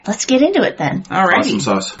Let's get into it then. All right. Awesome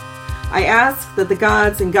sauce. I ask that the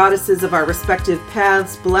gods and goddesses of our respective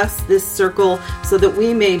paths bless this circle so that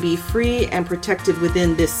we may be free and protected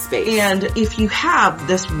within this space. And if you have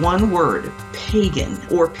this one word, pagan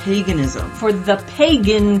or paganism. For the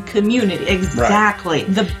pagan community. Exactly.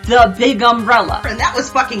 The big umbrella. And that was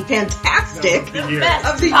fucking fantastic. Best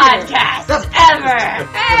Of the year. podcast ever.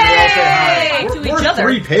 Hey! To each We're other.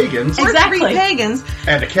 three pagans We're Exactly. three pagans.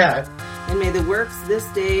 and a cat. And may the works this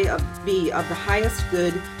day be of the highest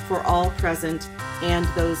good for all present and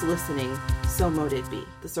those listening. So mote it be.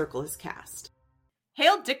 The circle is cast.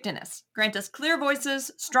 Hail Dictinus, grant us clear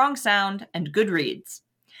voices, strong sound, and good reads.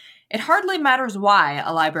 It hardly matters why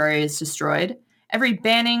a library is destroyed. Every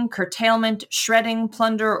banning, curtailment, shredding,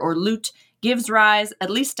 plunder, or loot gives rise, at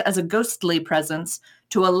least as a ghostly presence,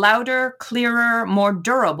 to a louder, clearer, more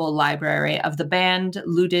durable library of the banned,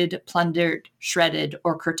 looted, plundered, shredded,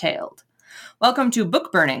 or curtailed. Welcome to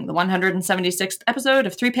Book Burning, the 176th episode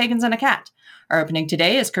of Three Pagans and a Cat. Our opening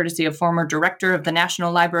today is courtesy of former director of the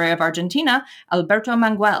National Library of Argentina, Alberto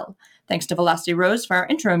Manguel. Thanks to Velocity Rose for our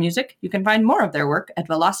intro music. You can find more of their work at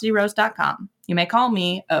velocityrose.com. You may call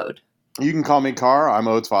me Ode. You can call me Carr. I'm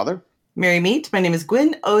Ode's father. Merry meet. My name is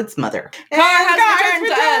Gwen, Ode's mother. Carr has returned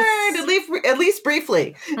to us. At least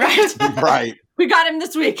briefly. Right. Right. We got him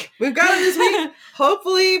this week. We've got him this week.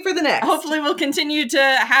 Hopefully for the next. Hopefully we'll continue to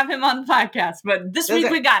have him on the podcast, but this week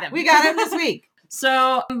we got him. We got him this week.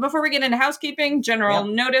 So before we get into housekeeping, general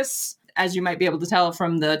notice, as you might be able to tell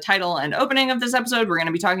from the title and opening of this episode, we're going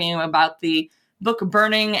to be talking about the book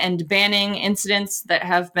burning and banning incidents that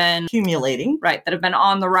have been Accumulating. that have been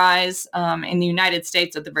on the rise in the United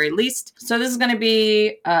States at the very least. So this is going to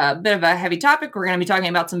be a bit of a heavy topic. We're going to be talking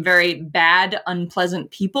about some very bad, unpleasant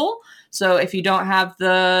people. So if you don't have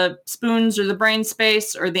the spoons or the brain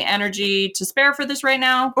space or the energy to spare for this right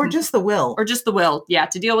now, Or just the will.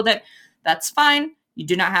 to deal with it, that's fine. You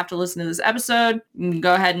do not have to listen to this episode. You can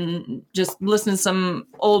go ahead and just listen to some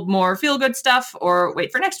old, more feel-good stuff or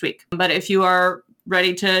wait for next week. But if you are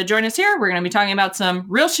ready to join us here, we're going to be talking about some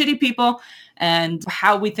real shitty people and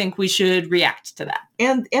how we think we should react to that.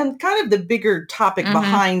 And kind of the bigger topic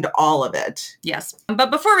behind all of it. Yes. But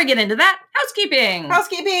before we get into that, housekeeping.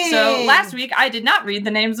 So last week, I did not read the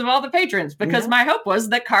names of all the patrons because my hope was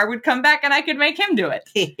that Carr would come back and I could make him do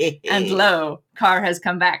it. And lo, Carr has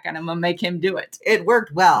come back and I'm going to make him do it. It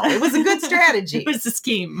worked well. It was a good strategy. It was a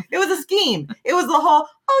scheme. It was the whole,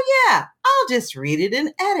 oh yeah, I'll just read it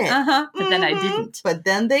and edit. But then I didn't. But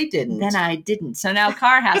then they didn't. Then I didn't. So now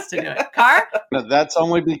Carr has to do it. Carr? No, that's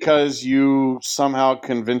only because you somehow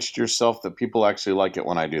convinced yourself that people actually like it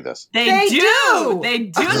when I do this. They do. They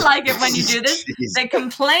do like it when you do this. Jeez. They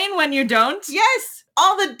complain when you don't. Yes,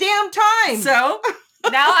 all the damn time. So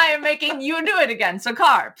now I am making you do it again. So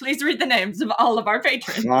Carr, please read the names of all of our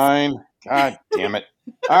patrons. Fine. God damn it.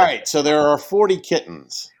 All right, so there are 40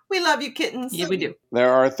 kittens. We love you, kittens. Yeah, we do.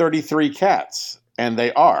 There are 33 cats, and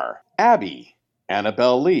they are Abby,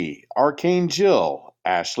 Annabelle Lee, Arcane Jill,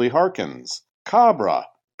 Ashley Harkins, Cabra,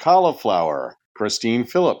 Cauliflower, Christine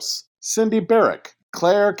Phillips, Cindy Barrick,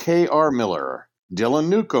 Claire K.R. Miller, Dylan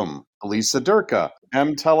Newcomb, Elisa Durka,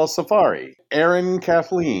 M. Talasafari, Erin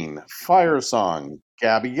Kathleen, Firesong,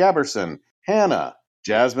 Gabby Gabberson, Hannah,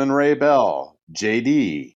 Jasmine Ray Bell,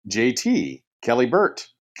 J.D., J.T., Kelly Burt,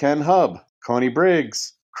 Ken Hubb, Coney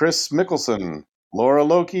Briggs, Chris Mickelson, Laura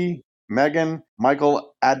Loki, Megan,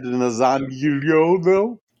 Michael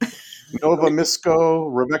Adenazanulio, Nova Misko,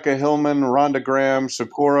 Rebecca Hillman, Rhonda Graham,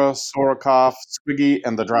 Sakura, Sorokoff, Squiggy,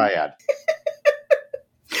 and the Dryad.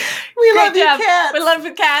 We Great love you, job. cats. We love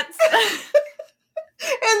the cats.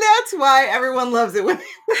 And that's why everyone loves it when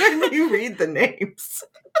you read the names.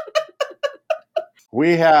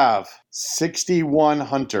 We have 61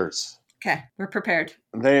 hunters. Okay, we're prepared.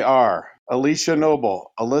 They are Alicia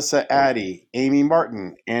Noble, Alyssa Addy, Amy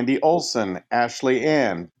Martin, Andy Olson, Ashley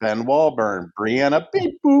Ann, Ben Walburn, Brianna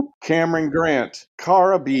Beep Boop, Cameron Grant,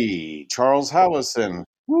 Cara B, Charles Howison,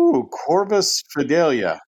 Corvus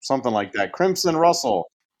Fidelia, something like that, Crimson Russell,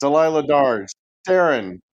 Delilah Darge,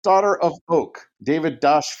 Darren, Daughter of Oak, David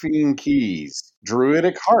Dashfeen Keys,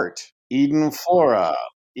 Druidic Heart, Eden Flora,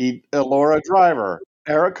 Elora Driver,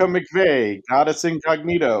 Erica McVeigh, Goddess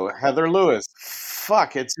Incognito, Heather Lewis.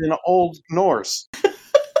 Fuck, it's in Old Norse.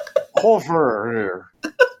 Hofer,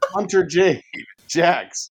 Hunter Jade,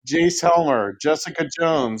 Jax, Jace Helmer, Jessica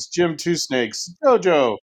Jones, Jim Two Snakes,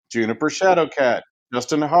 Jojo, Juniper Shadowcat,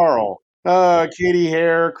 Justin Harrell, Katie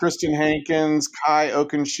Hare, Kristen Hankins, Kai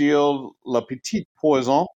Oakenshield, La Petite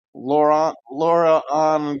Poison, Laura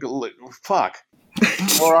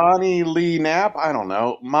Lorani Lee Knapp, I don't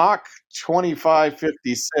know, Mock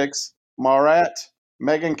 2556, Marat,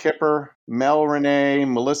 Megan Kipper, Mel Renee,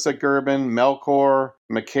 Melissa Gerben, Melkor,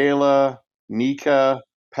 Michaela, Nika,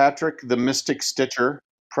 Patrick the Mystic Stitcher,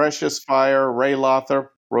 Precious Fire, Ray Lothrop,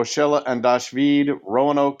 Rochella Andashvid,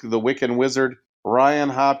 Roanoke the Wiccan Wizard, Ryan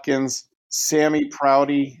Hopkins, Sammy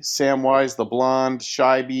Prouty, Samwise the Blonde,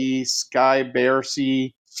 Shy Bee, Sky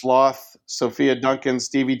Bearsea, Sloth, Sophia Duncan,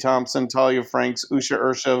 Stevie Thompson, Talia Franks, Usha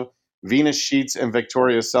Urshiv, Venus Sheets, and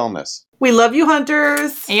Victoria Selmas. We love you,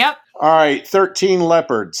 hunters. Yep. All right, 13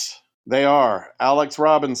 leopards. They are Alex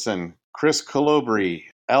Robinson, Chris Colobri,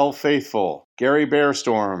 L. Faithful, Gary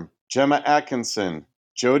Bearstorm, Gemma Atkinson,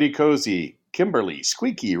 Jody Cozy, Kimberly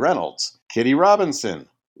Squeaky Reynolds, Kitty Robinson,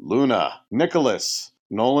 Luna, Nicholas,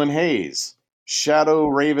 Nolan Hayes, Shadow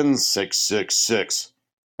Raven 666,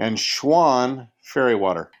 and Schwan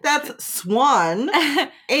Fairywater. That's Swan.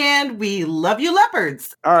 And we love you,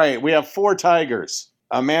 leopards. All right, we have 4 tigers.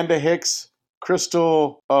 Amanda Hicks,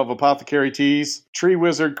 Crystal of Apothecary Teas, Tree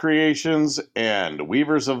Wizard Creations, and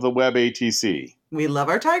Weavers of the Web ATC. We love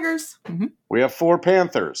our tigers. We have 4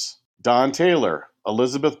 panthers. Don Taylor,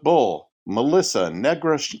 Elizabeth Bull, Melissa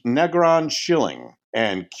Negron Schilling,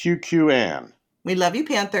 and QQ Ann. We love you,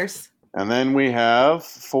 panthers. And then we have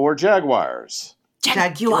 4 jaguars.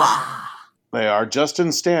 Jaguar. They are Justin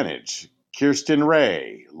Stanage, Kirsten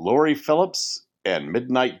Ray, Lori Phillips, and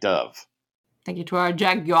Midnight Dove. Thank you to our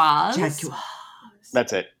Jaguars. Jaguars.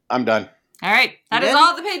 That's it. I'm done. All right. That is Ready?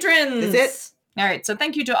 all the patrons. That's it. All right. So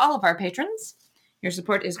thank you to all of our patrons. Your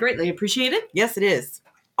support is greatly appreciated. Yes, it is.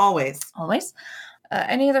 Always. Always.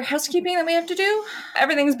 Any other housekeeping that we have to do?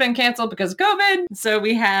 Everything's been canceled because of COVID, so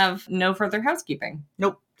we have no further housekeeping.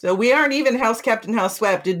 Nope. So we aren't even house kept and house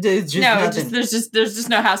swept. It's just nothing. there's just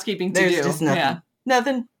no housekeeping to do. There's just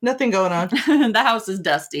nothing. Nothing going on. The house is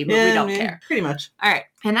dusty, but we don't care. Pretty much. All right.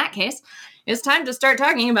 In that case, it's time to start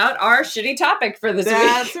talking about our shitty topic for this week.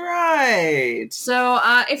 That's right. So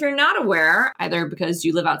if you're not aware, either because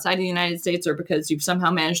you live outside of the United States or because you've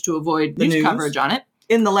somehow managed to avoid The news. coverage on it.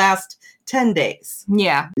 In the last 10 days.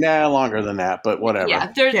 Yeah. Nah, longer than that, but whatever.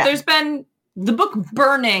 Yeah. There's been... The book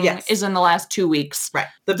burning is in the last 2 weeks. Right.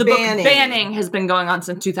 The book banning has been going on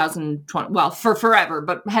since 2020. Well, for forever,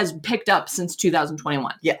 but has picked up since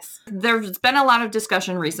 2021. Yes. There's been a lot of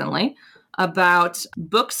discussion recently about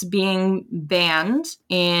books being banned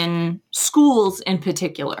in schools in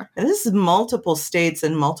particular. And this is multiple states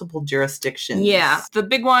and multiple jurisdictions. Yeah. The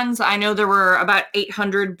big ones, I know there were about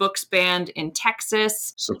 800 books banned in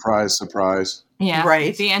Texas. Surprise, surprise. Yeah.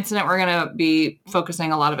 Right. The incident we're going to be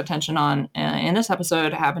focusing a lot of attention on in this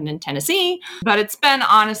episode happened in Tennessee, but it's been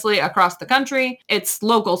honestly across the country. It's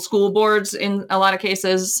local school boards in a lot of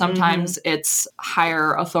cases. Sometimes it's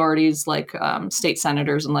higher authorities like state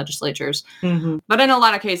senators and legislatures. Mm-hmm. But in a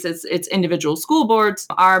lot of cases, it's individual school boards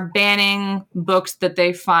are banning books that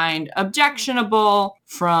they find objectionable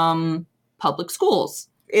from public schools.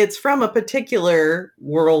 It's from a particular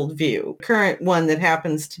worldview, current one that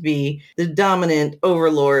happens to be the dominant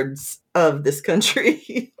overlords of this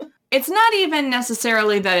country. It's not even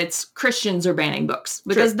necessarily that it's Christians are banning books,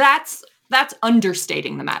 because that's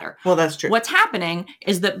understating the matter. Well, that's true. What's happening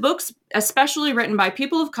is that books, especially written by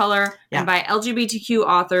people of color and by LGBTQ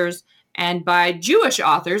authors and by Jewish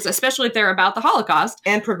authors, especially if they're about the Holocaust,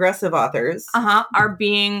 and progressive authors, are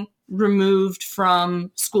being removed from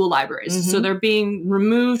school libraries. So they're being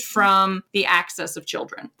removed from the access of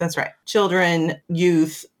children. That's right. Children,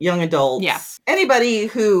 youth, young adults. Yeah. Anybody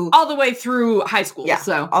who... All the way through high school. Yeah,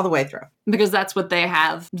 so all the way through. Because that's what they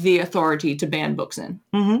have the authority to ban books in.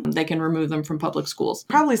 Mm-hmm. They can remove them from public schools.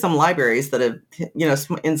 Probably some libraries that have,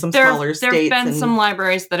 in some smaller states. There have been some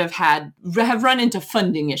libraries that have run into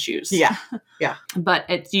funding issues. Yeah, yeah.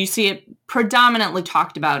 But you see it predominantly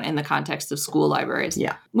talked about in the context of school libraries.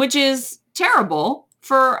 Yeah. Which is terrible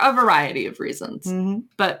for a variety of reasons. Mm-hmm.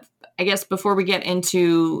 But I guess before we get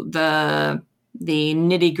into the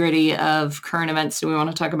nitty-gritty of current events, do we want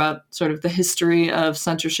to talk about sort of the history of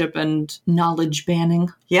censorship and knowledge banning?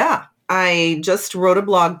 Yeah. I just wrote a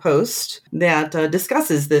blog post that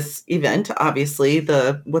discusses this event, obviously,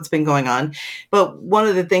 what's been going on. But one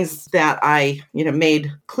of the things that I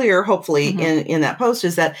made destruction, hopefully, in that post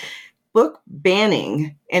is that book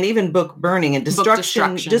banning and even book burning and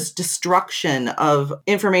destruction of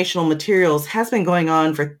informational materials has been going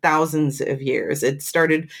on for thousands of years. It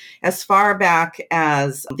started as far back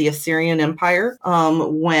as the Assyrian Empire,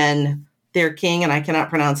 when their king, and I cannot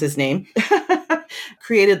pronounce his name,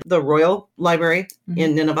 created the Royal Library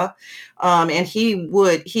in Nineveh. And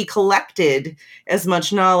he collected as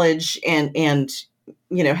much knowledge and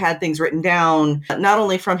had things written down, not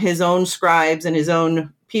only from his own scribes and his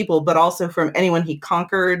own people, but also from anyone he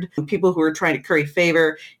conquered, people who were trying to curry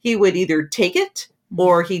favor. He would either take it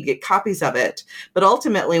or he'd get copies of it. But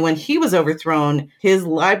ultimately, when he was overthrown, his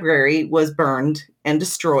library was burned and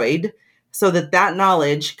destroyed so that that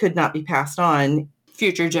knowledge could not be passed on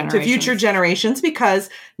Future to generations. future generations, because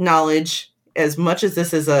knowledge, as much as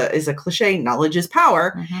this is a cliche, knowledge is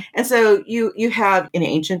power. Mhm. And so you have in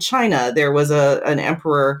ancient China, there was an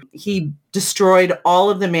emperor. He destroyed all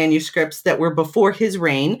of the manuscripts that were before his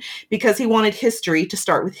reign because he wanted history to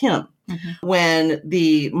start with him. Mhm. When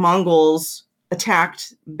the Mongols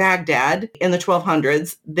attacked Baghdad in the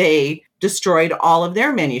 1200s, they destroyed all of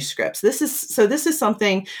their manuscripts. This is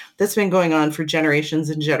something that's been going on for generations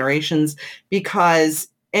and generations, because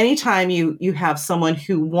anytime you have someone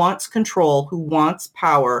who wants control, who wants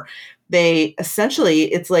power, they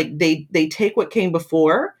essentially, it's like they take what came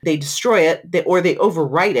before, they destroy it, or they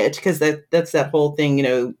overwrite it, because that's that whole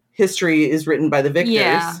thing, history is written by the victors.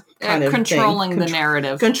 Yeah, kind of controlling thing. the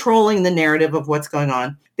narrative. Controlling the narrative of what's going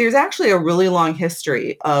on. There's actually a really long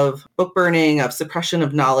history of book burning, of suppression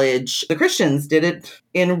of knowledge. The Christians did it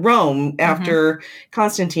in Rome after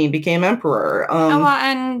Constantine became emperor.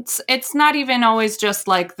 And it's not even always just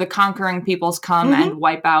like the conquering peoples come and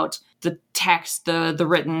wipe out the text, the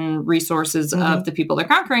written resources of the people they're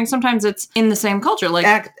conquering. Sometimes it's in the same culture.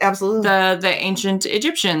 Like absolutely. The ancient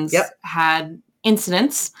Egyptians had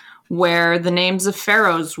incidents where the names of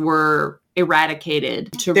pharaohs were eradicated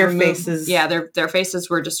to their remove, faces. Yeah, their faces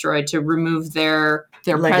were destroyed to remove their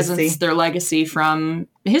legacy. presence, their legacy from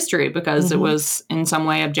history, because it was in some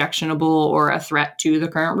way objectionable or a threat to the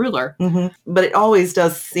current ruler. But it always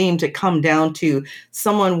does seem to come down to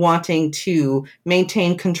someone wanting to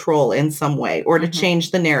maintain control in some way, or to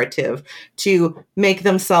change the narrative, to make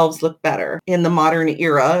themselves look better. In the modern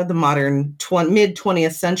era, the modern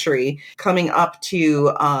mid-20th century, coming up to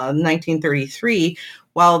 1933,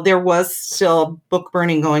 while there was still book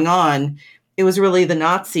burning going on, it was really the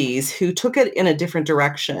Nazis who took it in a different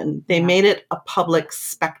direction. They made it a public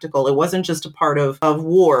spectacle. It wasn't just a part of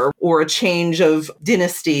war or a change of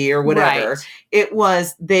dynasty or whatever. Right. It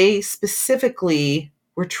was, they specifically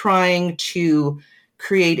were trying to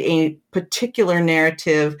create a particular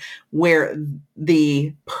narrative where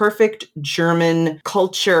the perfect German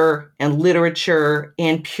culture and literature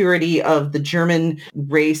and purity of the German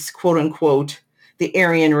race, quote unquote, the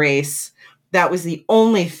Aryan race, that was the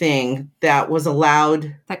only thing that was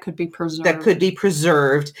allowed, That could be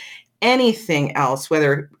preserved. Anything else,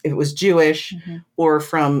 whether it was Jewish or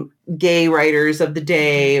from gay writers of the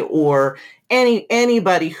day, or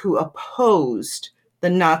anybody who opposed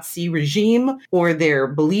the Nazi regime or their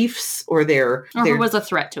beliefs or who was a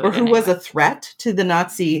threat to it. or who was a threat to the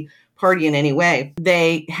Nazi party in any way.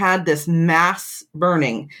 They had this mass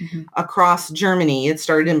burning across Germany. It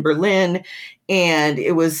started in Berlin, and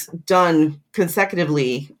it was done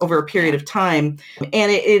consecutively over a period of time.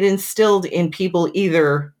 And it instilled in people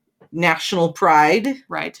either national pride,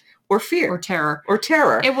 right, or fear, or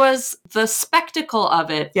terror. It was the spectacle of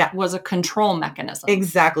it. Was a control mechanism.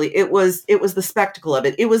 Exactly. It was the spectacle of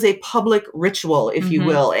it. It was a public ritual, if you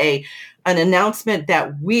will, an announcement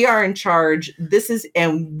that we are in charge.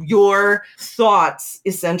 And your thoughts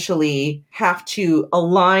essentially have to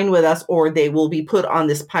align with us, or they will be put on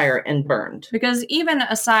this pyre and burned. Because even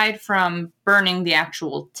aside from burning the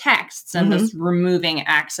actual texts and just removing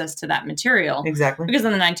access to that material. Exactly. Because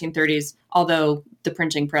in the 1930s, although the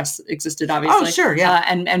printing press existed, obviously. Oh, sure, yeah.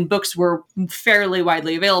 And books were fairly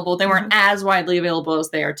widely available. They weren't as widely available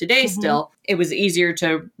as they are today still. It was easier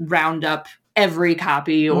to round up every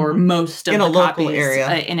copy or most of in the a local copies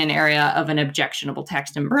area. In an area of an objectionable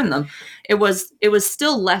text and burn them. It was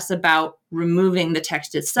still less about removing the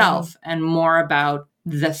text itself and more about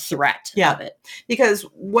the threat of it. Because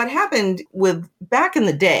what happened with back in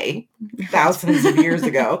the day, thousands of years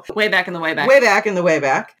ago, way back in the way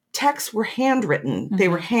back, texts were handwritten. They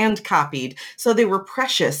were hand copied. So they were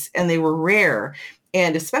precious and they were rare.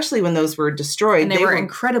 And especially when those were destroyed. And they were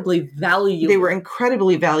incredibly valuable. They were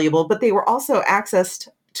incredibly valuable, but they were also accessed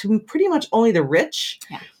to pretty much only the rich.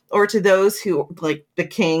 Yeah. Or to those who, like the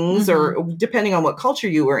kings, or depending on what culture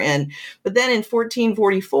you were in. But then in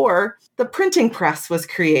 1444, the printing press was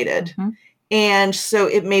created. And so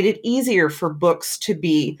it made it easier for books to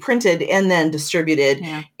be printed and then distributed.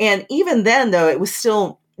 Yeah. And even then, though, it was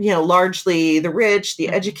still, largely the rich, the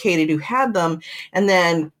educated who had them. And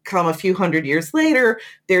then come a few hundred years later,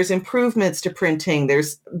 there's improvements to printing.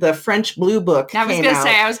 There's the French Blue Book. I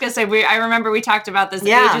was going to say, I remember we talked about this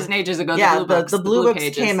ages and ages ago. Yeah, the Blue Books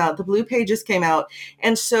came out. The Blue Pages came out.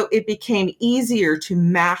 And so it became easier to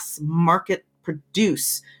mass market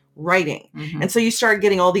produce writing. And so you started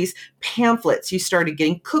getting all these pamphlets. You started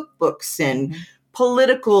getting cookbooks and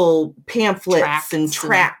political pamphlets and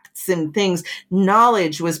tracts and things,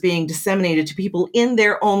 knowledge was being disseminated to people in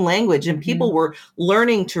their own language, and people were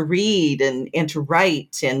learning to read and to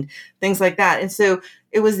write and things like that. And so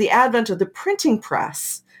it was the advent of the printing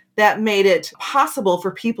press that made it possible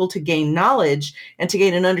for people to gain knowledge and to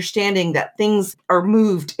gain an understanding that things are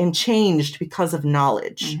moved and changed because of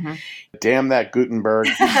knowledge. Damn that Gutenberg.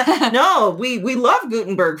 No, we love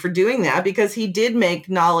Gutenberg for doing that because he did make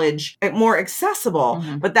knowledge more accessible.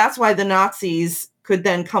 But that's why the Nazis could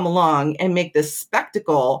then come along and make this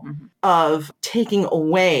spectacle of taking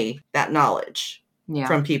away that knowledge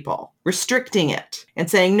from people, restricting it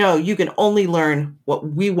and saying, no, you can only learn what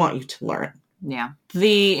we want you to learn. Yeah.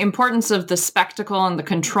 The importance of the spectacle and the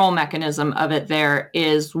control mechanism of it there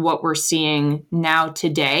is what we're seeing now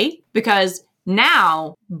today, because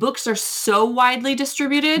now books are so widely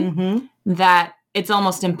distributed that it's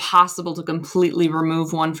almost impossible to completely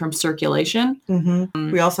remove one from circulation.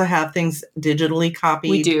 We also have things digitally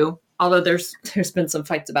copied. We do. Although there's been some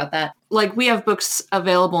fights about that. Like, we have books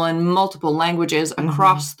available in multiple languages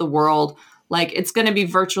across the world. Like, it's going to be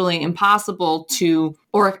virtually impossible to,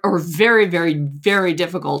 or very, very, very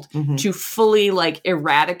difficult to fully, like,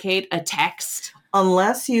 eradicate a text.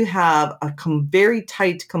 Unless you have a very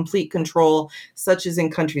tight, complete control, such as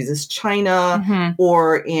in countries as China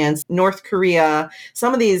or in North Korea.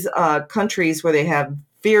 Some of these countries where they have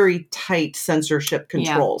very tight censorship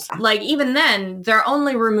controls. Yeah. Like, even then, they're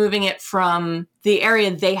only removing it from the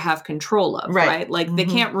area they have control of, right? Like, they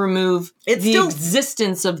can't remove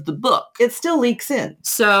existence of the book. It still leaks in.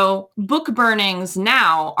 So book burnings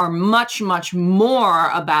now are much, much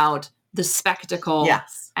more about the spectacle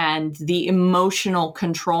and the emotional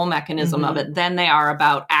control mechanism of it than they are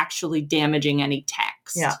about actually damaging any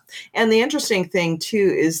text. Yeah. And the interesting thing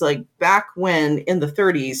too is, like, back when in the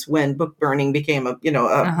 30s, when book burning became a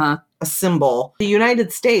symbol, the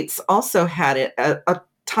United States also had it at a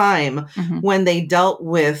time when they dealt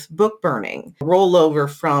with book burning, rollover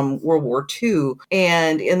from World War II.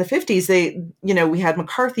 And in the 50s, we had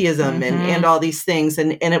McCarthyism and all these things.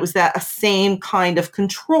 And it was that same kind of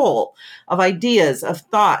control of ideas, of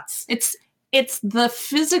thoughts. It's the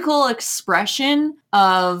physical expression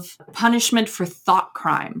of punishment for thought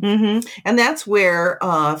crime. And that's where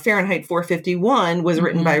Fahrenheit 451 was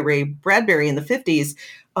written by Ray Bradbury in the 50s.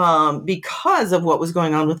 Because of what was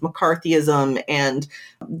going on with McCarthyism and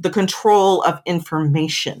the control of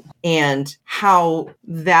information and how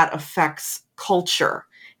that affects culture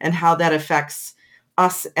and how that affects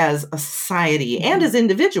us as a society and as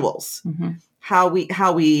individuals, how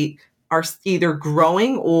we are either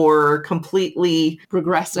growing or completely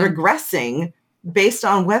regressing based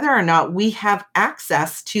on whether or not we have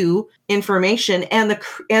access to information and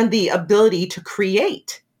the ability to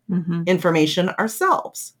create information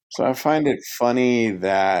ourselves. So I find it funny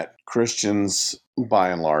that Christians, by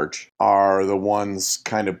and large, are the ones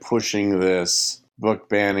kind of pushing this book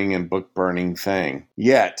banning and book burning thing.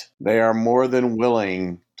 Yet they are more than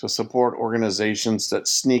willing to support organizations that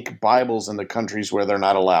sneak Bibles into countries where they're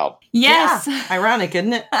not allowed. Yes. Yeah. Ironic,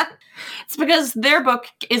 isn't it? It's because their book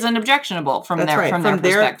isn't objectionable from their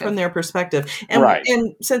perspective. From their perspective.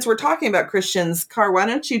 And since we're talking about Christians, Car, why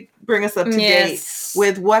don't you bring us up to date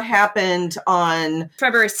with what happened on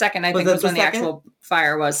February 2nd, I think was when the actual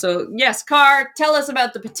fire was. So yes, Car, tell us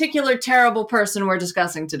about the particular terrible person we're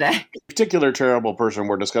discussing today. The particular terrible person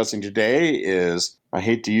we're discussing today is, I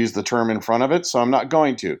hate to use the term in front of it, so I'm not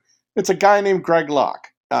going to. It's a guy named Greg Locke.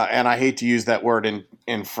 And I hate to use that word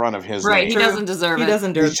in front of his name. Right, he doesn't deserve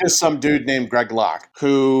it. He's just some dude named Greg Locke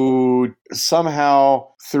who somehow,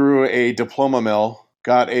 through a diploma mill,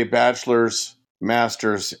 got a bachelor's,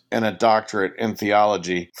 master's, and a doctorate in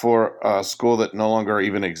theology for a school that no longer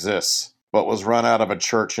even exists, but was run out of a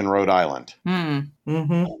church in Rhode Island.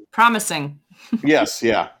 Promising. Yes,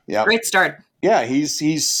 yeah. Great start. Yeah,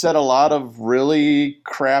 he's said a lot of really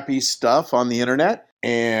crappy stuff on the internet.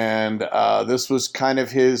 And this was kind of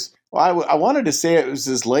his, I wanted to say it was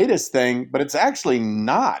his latest thing, but it's actually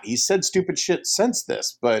not. He said stupid shit since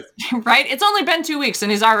this, but... Right? It's only been 2 weeks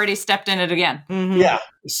and he's already stepped in it again. Yeah.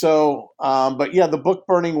 So, but yeah, the book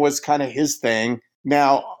burning was kind of his thing.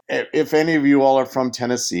 Now, if any of you all are from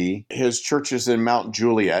Tennessee, his church is in Mount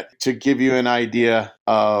Juliet. To give you an idea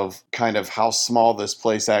of kind of how small this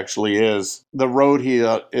place actually is, the road he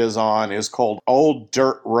is on is called Old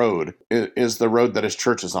Dirt Road, is the road that his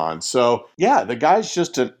church is on. So, yeah, the guy's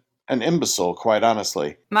just an imbecile, quite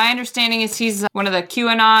honestly. My understanding is he's one of the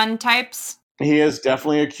QAnon types. He is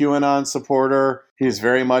definitely a QAnon supporter. He's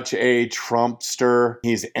very much a Trumpster.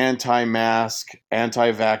 He's anti-mask,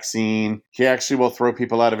 anti-vaccine. He actually will throw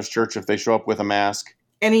people out of his church if they show up with a mask.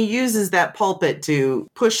 And he uses that pulpit to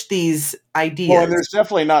push these ideas. Well, and there's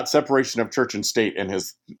definitely not separation of church and state in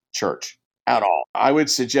his church at all. I would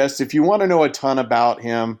suggest, if you want to know a ton about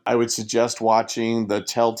him, I would suggest watching The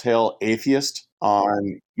Telltale Atheist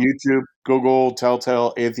on YouTube. Google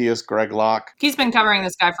Telltale Atheist Greg Locke. He's been covering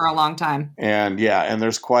this guy for a long time. And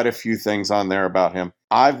there's quite a few things on there about him.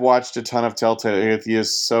 I've watched a ton of Telltale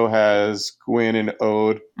Atheists. So has Gwyn and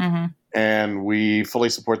Ode. Mm-hmm. And we fully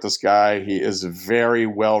support this guy. He is very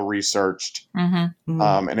well researched in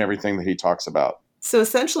everything that he talks about. So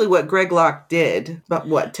essentially what Greg Locke did,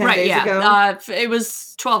 about 10 days ago? It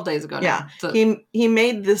was 12 days ago. Yeah. So. He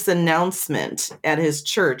made this announcement at his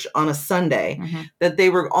church on a Sunday that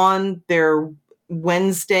they were on their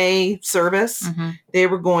Wednesday service. They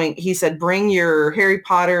were going, he said, bring your Harry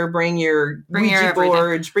Potter, bring your Ouija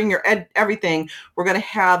boards, bring your everything. We're going to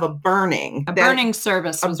have a burning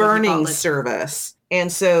service. A burning service. And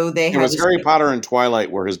so it was Harry Potter and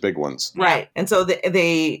Twilight were his big ones. Right. And so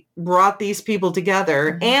they brought these people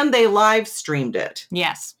together and they live streamed it.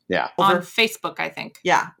 Yes. Yeah. On Facebook, I think.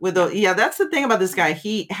 Yeah. That's the thing about this guy.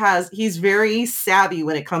 He's very savvy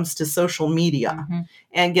when it comes to social media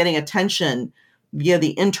and getting attention via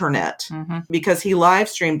the internet because he live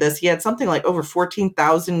streamed this. He had something like over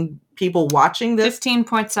 14,000 people watching this.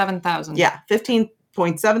 15.7 thousand. Yeah.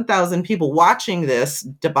 15.7 thousand people watching this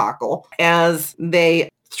debacle as they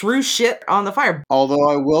threw shit on the fire. Although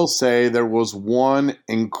I will say there was one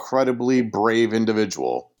incredibly brave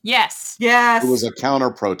individual. Yes. Who was a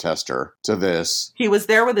counter-protester to this. He was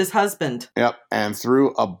there with his husband. Yep. And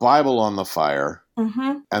threw a Bible on the fire.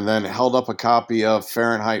 And then held up a copy of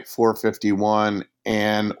Fahrenheit 451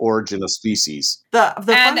 and Origin of Species. The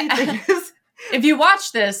funny thing is, if you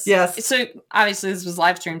watch this, yes. So obviously this was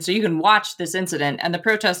live streamed, so you can watch this incident, and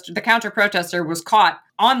the counter protester was caught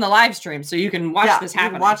on the live stream, so you can watch this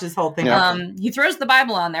happen. Watch this whole thing. He throws the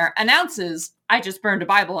Bible on there, announces, "I just burned a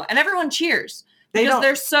Bible," and everyone cheers. Because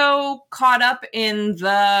they're so caught up in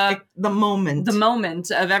the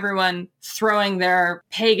moment of everyone throwing their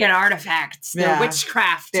pagan artifacts, their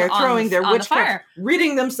witchcraft. They're throwing their witchcraft, fire,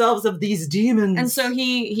 ridding themselves of these demons. And so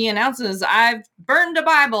he announces, "I've burned a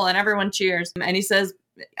Bible," and everyone cheers. And he says,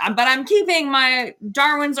 "But I'm keeping my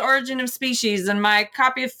Darwin's Origin of Species and my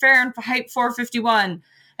copy of Fahrenheit 451."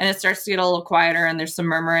 And it starts to get a little quieter and there's some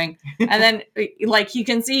murmuring. And then you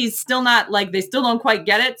can see he's still not they still don't quite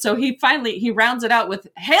get it. So he rounds it out with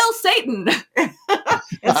 "Hail Satan."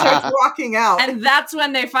 And starts walking out. And that's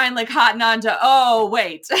when they finally cotton on to, oh,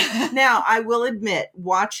 wait. Now, I will admit,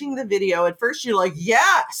 watching the video, at first you're like,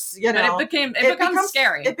 yes, But it becomes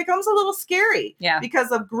scary. It becomes a little scary. Yeah.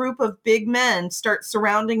 Because a group of big men start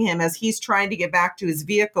surrounding him as he's trying to get back to his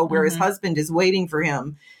vehicle where his husband is waiting for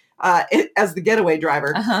him. As the getaway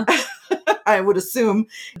driver, I would assume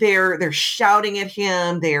they're shouting at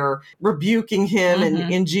him, they're rebuking him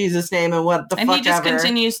in Jesus' name and what the fuck ever. And he just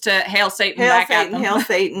continues to hail Satan back at them. Hail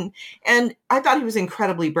Satan. And I thought he was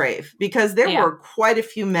incredibly brave because there were quite a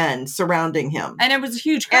few men surrounding him. And it was a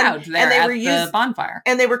huge crowd there at the bonfire.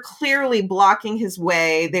 And they were clearly blocking his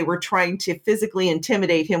way. They were trying to physically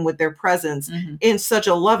intimidate him with their presence in such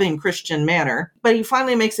a loving Christian manner. But he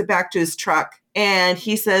finally makes it back to his truck. And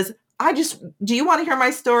he says, do you want to hear my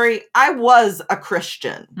story? I was a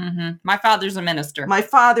Christian. My father's a minister. My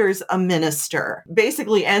father's a minister.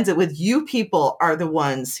 Basically ends it with, you people are the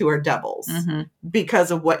ones who are devils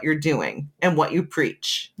because of what you're doing and what you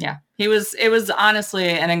preach. Yeah. It was honestly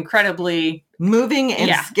an incredibly moving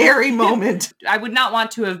and scary moment. I would not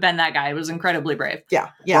want to have been that guy. It was incredibly brave. Yeah.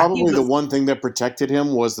 Probably the one thing that protected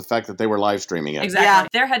him was the fact that they were live streaming it. Exactly. Yeah.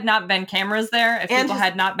 There had not been cameras there if people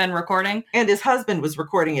had not been recording. And his husband was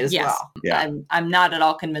recording it as well. Yeah. I'm not at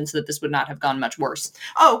all convinced that this would not have gone much worse.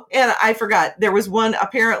 Oh, and I forgot. There was one,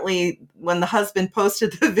 apparently, when the husband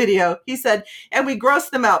posted the video, he said, "And we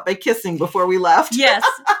grossed them out by kissing before we left." Yes.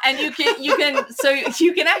 And you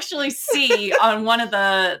can actually see on one of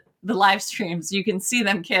the live streams, you can see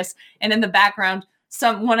them kiss, and in the background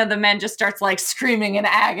one of the men just starts screaming in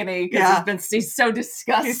agony because he's so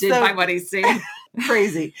disgusted by what he's seeing.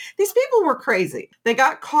 Crazy. These people were crazy. They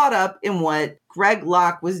got caught up in what Greg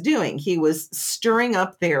Locke was doing. He was stirring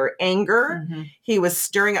up their anger. He was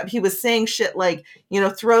saying shit like,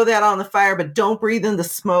 throw that on the fire, but don't breathe in the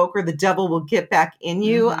smoke or the devil will get back in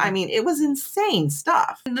you. I mean, it was insane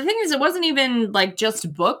stuff. The thing is, it wasn't even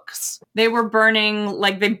just books. They were burning,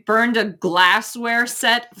 they burned a glassware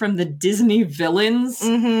set from the Disney Villains.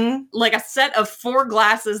 Like a set of 4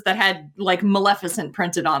 glasses that had Maleficent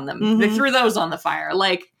printed on them. They threw those on the fire.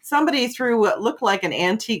 somebody threw what looked like an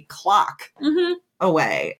antique clock Mm-hmm.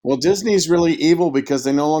 away. Well, Disney's really evil because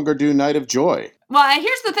they no longer do Night of Joy. Well, and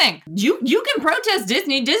here's the thing. You can protest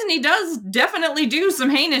Disney. Disney does definitely do some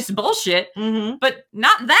heinous bullshit, Mm-hmm. but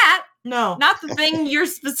not that. No. Not the thing you're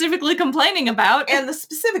specifically complaining about. And the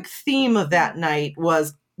specific theme of that night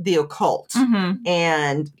was the occult. Mm-hmm.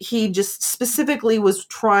 And he just specifically was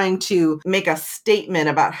trying to make a statement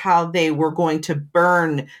about how they were going to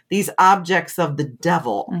burn these objects of the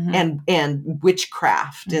devil and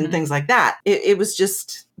witchcraft and Mhm. things like that. It was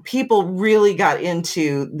just, people really got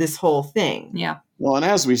into this whole thing. Yeah. Well, and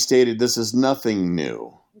as we stated, this is nothing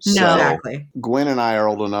new. No. So Exactly. Gwen and I are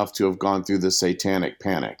old enough to have gone through the satanic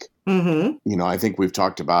panic. Mm-hmm. You know, I think we've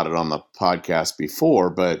talked about it on the podcast before,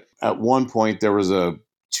 but at one point there was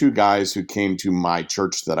two guys who came to my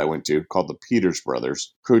church that I went to called the Peters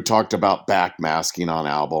Brothers, who talked about backmasking on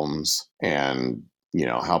albums and, you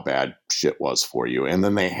know, how bad shit was for you. And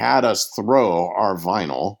then they had us throw our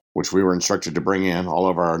vinyl, which we were instructed to bring in, all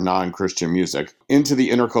of our non-Christian music, into the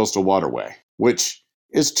Intercoastal Waterway, which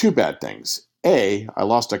is two bad things. A, I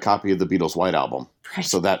lost a copy of the Beatles' White Album, Right.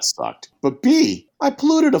 so that sucked. But B, I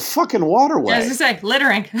polluted a fucking waterway As you say,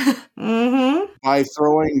 littering. Mm-hmm. by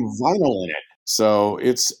throwing vinyl in it. So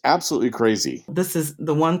it's absolutely crazy. This is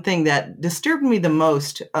the one thing that disturbed me the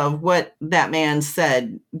most of what that man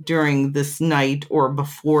said during this night or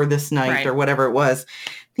before this night Right. or whatever it was.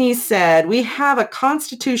 He said, we have a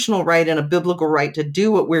constitutional right and a biblical right to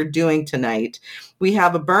do what we're doing tonight. We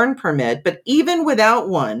have a burn permit, but even without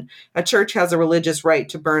one, a church has a religious right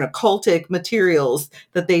to burn occultic materials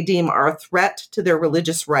that they deem are a threat to their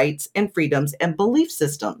religious rights and freedoms and belief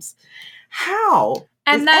systems. How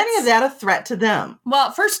And is that's, any of that a threat to them?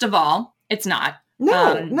 well, first of all, it's not.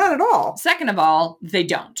 No, not at all. Second of all, they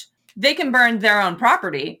don't. They can burn their own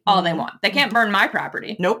property all they want. They can't burn my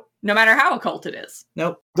property, Nope. no matter how occult it is.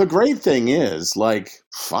 Nope. The great thing is, like,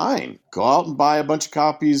 fine, go out and buy a bunch of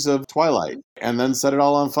copies of Twilight and then set it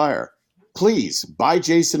all on fire. Please buy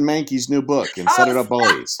Jason Mankey's new book and set it up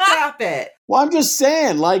blaze. Stop it. Well, I'm just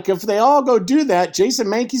saying, like, if they all go do that, Jason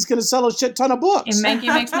Mankey's going to sell a shit ton of books. And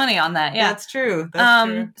Mankey makes money on that, yeah. That's true. That's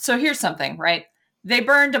true. So here's something, right? They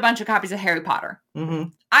burned a bunch of copies of Harry Potter. Mm-hmm.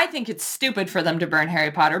 I think it's stupid for them to burn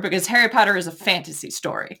Harry Potter because Harry Potter is a fantasy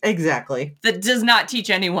story Exactly. that does not teach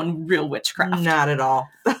anyone real witchcraft. Not at all.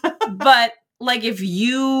 But like if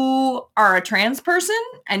you are a trans person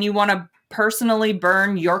and you want to personally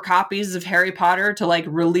burn your copies of Harry Potter to like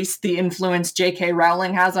release the influence J.K.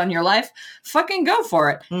 Rowling has on your life, fucking go for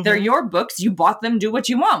it. Mhm. They're your books. You bought them. Do what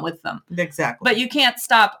you want with them. Exactly. But you can't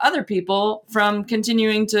stop other people from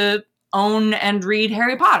continuing to own and read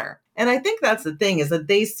Harry Potter. And I think that's the thing, is that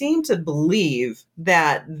they seem to believe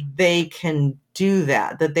that they can do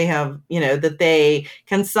that they have, that they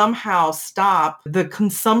can somehow stop the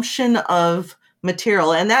consumption of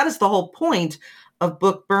material. And that is the whole point of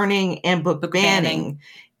book burning and book banning,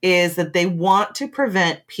 is that they want to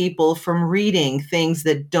prevent people from reading things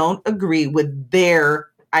that don't agree with their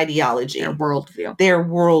ideology, Their worldview. their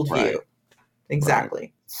worldview. Right.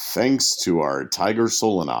 Exactly. Thanks to our Tiger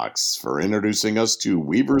Solenox for introducing us to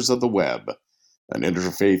Weavers of the Web, an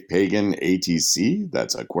interfaith pagan ATC,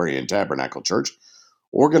 that's Aquarian Tabernacle Church,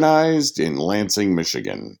 organized in Lansing,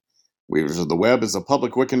 Michigan. Weavers of the Web is a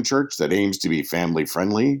public Wiccan church that aims to be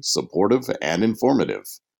family-friendly, supportive, and informative,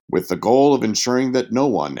 with the goal of ensuring that no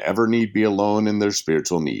one ever need be alone in their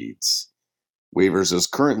spiritual needs. Weavers is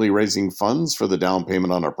currently raising funds for the down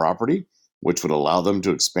payment on our property, which would allow them to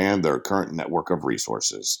expand their current network of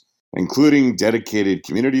resources, including dedicated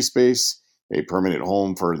community space, a permanent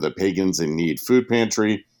home for the Pagans in Need food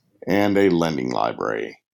pantry, and a lending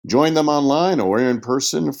library. Join them online or in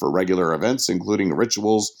person for regular events, including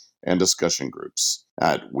rituals and discussion groups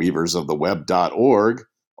at weaversoftheweb.org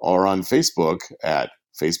or on Facebook at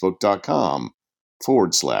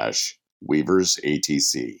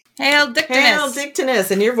facebook.com/WeaversATC. Hail Dictinus. Hail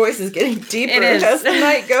Dictinus, and your voice is getting deeper It is. as the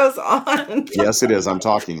night goes on. Yes, it is. I'm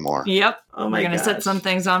talking more. Yep. Oh We're my going to set gosh. some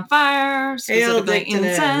things on fire, specifically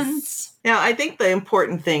Dictinus. incense. Now, I think the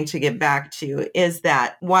important thing to get back to is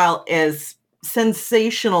that while as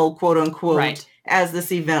sensational, quote unquote, Right. as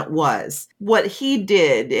this event was, what he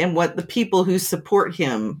did and what the people who support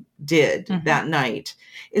him did Mhm. that night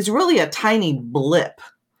is really a tiny blip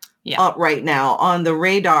Yeah. up right now on the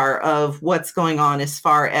radar of what's going on as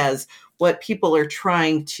far as what people are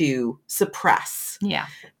trying to suppress. Yeah.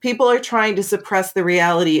 People are trying to suppress the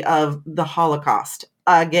reality of the Holocaust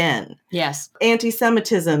again. Yes.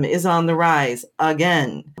 Anti-Semitism is on the rise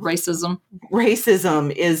again. Racism.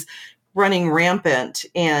 Racism is running rampant.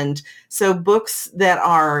 And so books that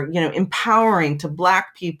are, empowering to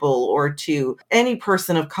Black people or to any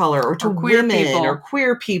person of color or to Or queer women people. or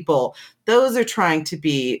queer people, those are trying to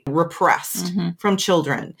be repressed from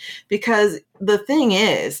children. Because the thing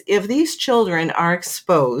is, if these children are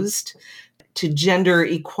exposed to gender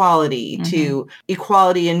equality, to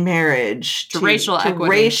equality in marriage, To racial equity.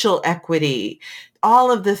 racial equity,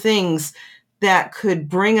 all of the things that could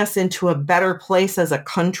bring us into a better place as a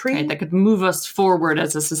country. Right, that could move us forward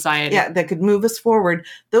as a society. Yeah, that could move us forward.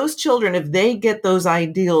 Those children, if they get those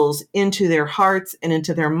ideals into their hearts and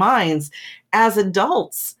into their minds, as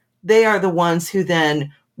adults, they are the ones who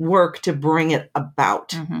then work to bring it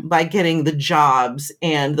about by getting the jobs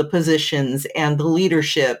and the positions and the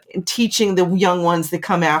leadership and teaching the young ones that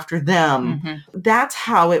come after them. That's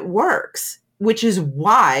how it works, which is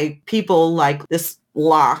why people like this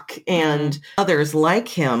Locke and others like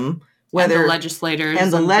him, and the legislators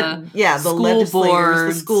and the school legislators,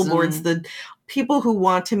 boards, the school boards, the people who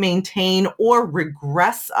want to maintain or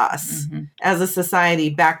regress us as a society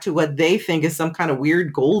back to what they think is some kind of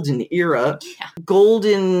weird golden era,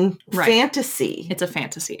 golden fantasy. It's a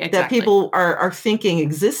fantasy, exactly. That people are thinking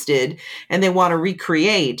existed and they want to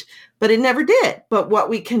recreate, but it never did. But what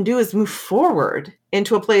we can do is move forward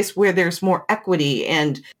into a place where there's more equity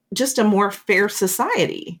and just a more fair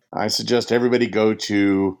society. I suggest everybody go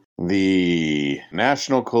to the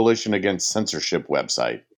National Coalition Against Censorship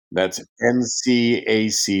website. That's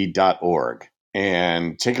ncac.org.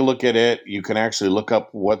 And take a look at it. You can actually look up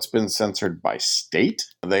what's been censored by state.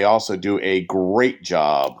 They also do a great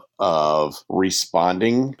job of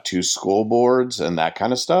responding to school boards and that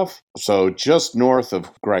kind of stuff. So just north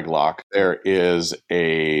of Greg Locke, there is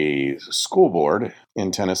a school board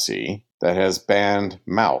in Tennessee that has banned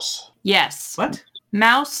Maus. Yes. What?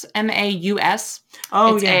 Maus, Maus.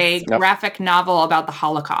 Oh, it's yes. a graphic novel about the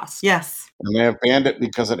Holocaust. Yes. And they have banned it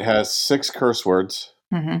because it has 6 curse words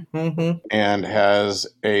and has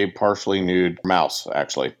a partially nude mouse,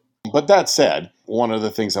 actually. But that said, one of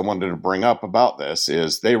the things I wanted to bring up about this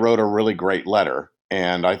is they wrote a really great letter,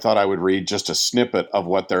 and I thought I would read just a snippet of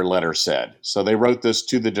what their letter said. So they wrote this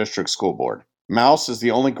to the district school board. Maus is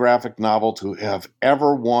the only graphic novel to have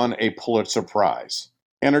ever won a Pulitzer Prize.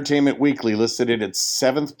 Entertainment Weekly listed it at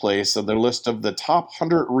 7th place on their list of the top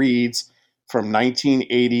 100 reads from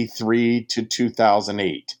 1983 to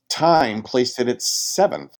 2008. Time placed it at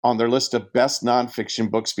 7th on their list of best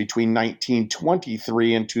nonfiction books between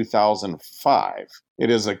 1923 and 2005. It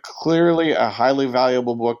is clearly a highly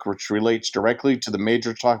valuable book which relates directly to the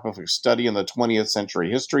major topic of study in the 20th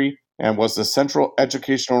century history and was the central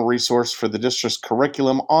educational resource for the district's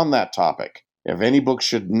curriculum on that topic. If any book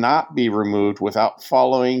should not be removed without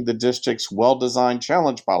following the district's well-designed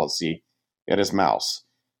challenge policy, it is Maus.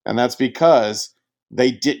 And that's because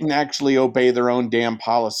they didn't actually obey their own damn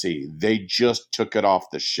policy. They just took it off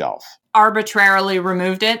the shelf. Arbitrarily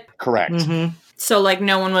removed it. Correct. So, like,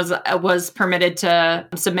 no one was permitted to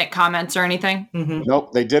submit comments or anything?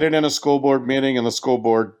 Nope. They did it in a school board meeting, and the school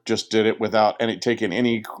board just did it without taking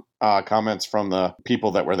any comments from the people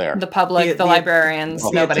that were there. The public, the librarians, the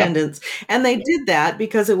nobody. attendants. And they did that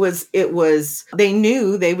because it was they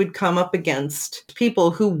knew they would come up against people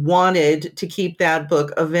who wanted to keep that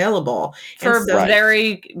book available. For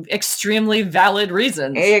very extremely valid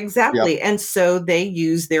reasons. Exactly. Yep. And so they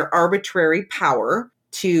used their arbitrary power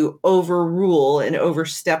to overrule and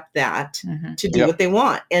overstep that to do what they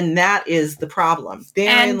want. And that is the problem.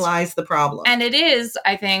 Therein lies the problem. And it is,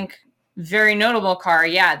 I think, very notable,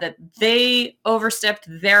 Cara, that they overstepped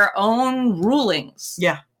their own rulings.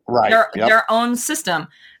 Yeah. Right. Their own system.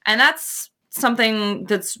 And that's something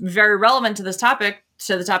that's very relevant to this topic,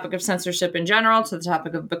 to the topic of censorship in general, to the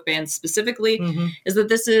topic of book bans specifically, is that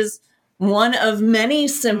this is one of many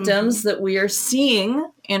symptoms that we are seeing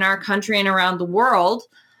in our country and around the world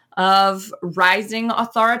of rising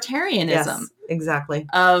authoritarianism. Yes, exactly.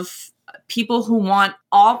 Of people who want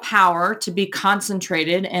all power to be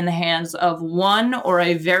concentrated in the hands of one or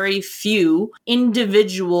a very few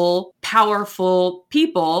individual, powerful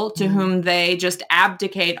people to whom they just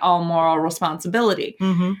abdicate all moral responsibility.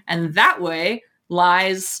 And that way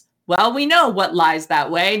lies... Well, we know what lies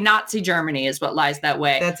that way. Nazi Germany is what lies that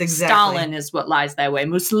way. That's exactly. Stalin is what lies that way.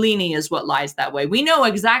 Mussolini is what lies that way. We know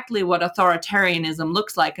exactly what authoritarianism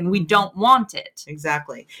looks like, and we don't want it.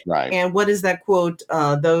 Exactly. Right. And what is that quote?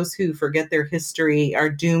 Those who forget their history are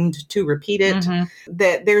doomed to repeat it.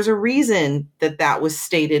 That there's a reason that was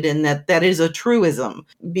stated, and that is a truism,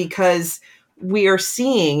 because we are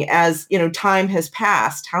seeing as, time has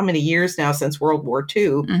passed, how many years now since World War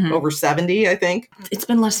II? Over 70, I think. It's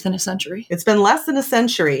been less than a century. It's been less than a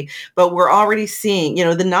century, but we're already seeing,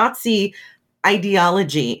 the Nazi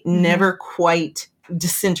ideology never quite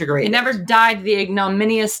disintegrated. It never died the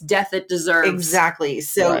ignominious death it deserves. Exactly.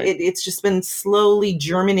 So Right. it's just been slowly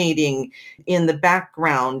germinating in the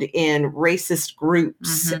background in racist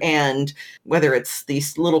groups, and whether it's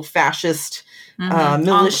these little fascist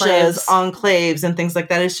militias, enclaves, and things like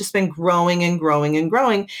that. It's just been growing and growing and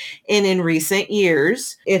growing. And in recent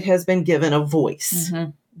years, it has been given a voice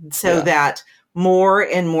so that more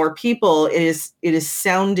and more people, it is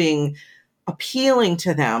sounding appealing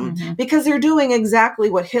to them because they're doing exactly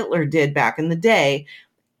what Hitler did back in the day.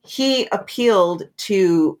 He appealed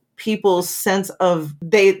to people's sense of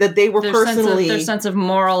their sense of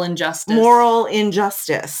moral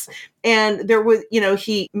injustice. And there was,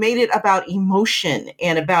 he made it about emotion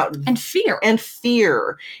and fear.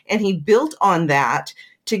 And he built on that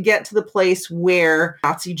to get to the place where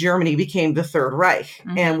Nazi Germany became the Third Reich.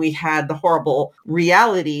 And we had the horrible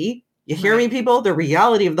reality. You hear me, people? The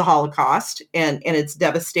reality of the Holocaust and its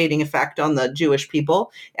devastating effect on the Jewish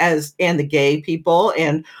people and the gay people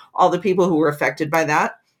and all the people who were affected by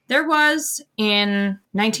that. There was, in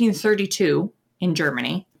 1932 in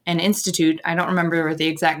Germany, an institute, I don't remember the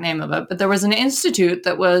exact name of it, but there was an institute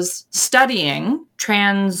that was studying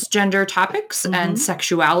transgender topics and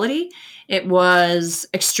sexuality. It was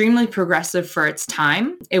extremely progressive for its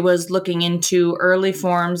time. It was looking into early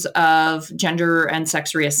forms of gender and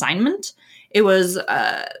sex reassignment. It was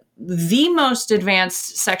the most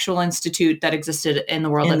advanced sexual institute that existed in the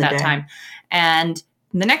world at that time. And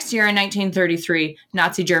the next year, in 1933,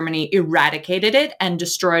 Nazi Germany eradicated it and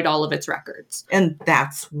destroyed all of its records. And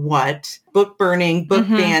that's what book burning, book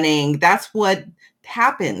banning, that's what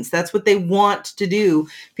happens. That's what they want to do.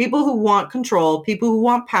 People who want control, people who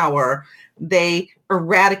want power, they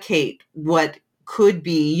eradicate what could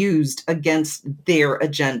be used against their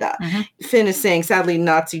agenda. Finn is saying, sadly,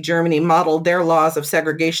 Nazi Germany modeled their laws of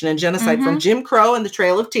segregation and genocide from Jim Crow and the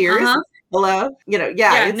Trail of Tears. Hello?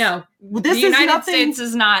 No. This the United States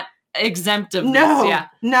is not exempt of this. Yeah.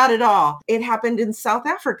 Not at all. It happened in South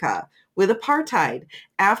Africa with apartheid.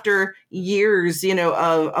 After years,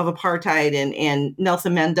 of apartheid and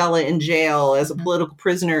Nelson Mandela in jail as a political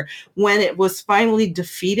prisoner, when it was finally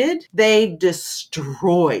defeated, they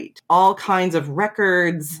destroyed all kinds of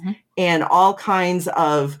records and all kinds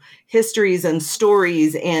of histories and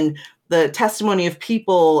stories and the testimony of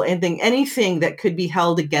people and anything that could be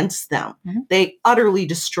held against them. They utterly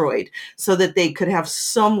destroyed so that they could have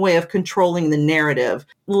some way of controlling the narrative.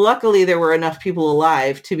 Luckily, there were enough people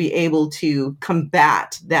alive to be able to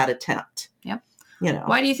combat that attempt. Yep.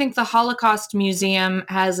 Why do you think the Holocaust Museum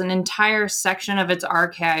has an entire section of its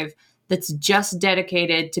archive that's just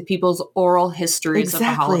dedicated to people's oral histories of the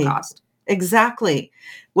Holocaust? Exactly.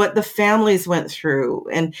 What the families went through.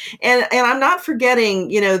 And I'm not forgetting,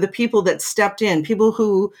 the people that stepped in, people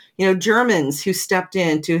who, Germans who stepped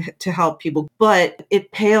in to help people, but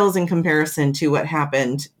it pales in comparison to what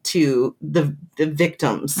happened to the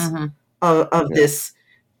victims of this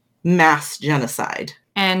mass genocide.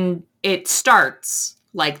 And it starts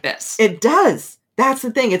like this. It does. That's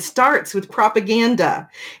the thing. It starts with propaganda.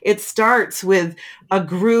 It starts with a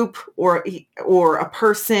group or a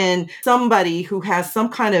person, somebody who has some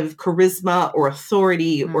kind of charisma or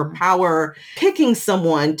authority or power, picking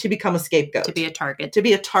someone to become a scapegoat. To be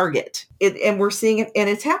a target. And we're seeing it, and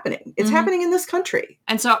it's happening. It's happening in this country.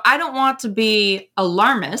 And so I don't want to be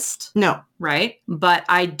alarmist. No. Right? But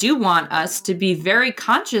I do want us to be very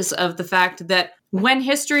conscious of the fact that when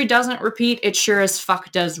history doesn't repeat, it sure as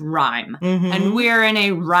fuck does rhyme. And we're in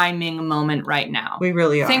a rhyming moment right now. We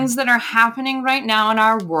really are. Things that are happening right now in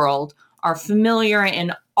our world are familiar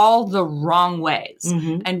in all the wrong ways.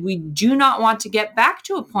 And we do not want to get back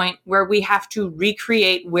to a point where we have to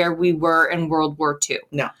recreate where we were in World War II.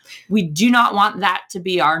 No. We do not want that to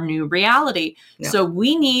be our new reality. No. So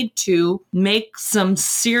we need to make some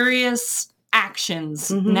serious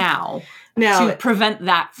actions now to prevent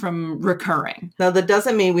that from recurring. Now, that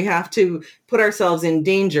doesn't mean we have to put ourselves in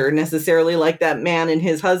danger necessarily like that man and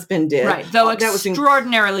his husband did. Right, though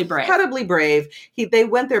extraordinarily brave. Incredibly brave. They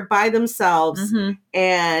went there by themselves.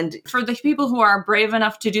 And for the people who are brave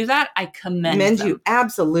enough to do that, I commend them. you.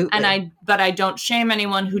 Absolutely. But I don't shame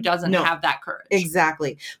anyone who doesn't have that courage.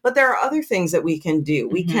 Exactly. But there are other things that we can do.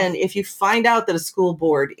 We can, if you find out that a school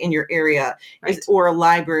board in your area or a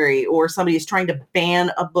library or somebody is trying to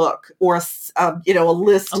ban a book or a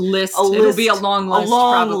list. A list. It'll be a long list. A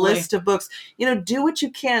long probably. list of books. Do what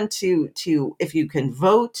you can to if you can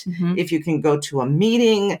vote, Mhm. if you can go to a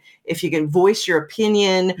meeting, if you can voice your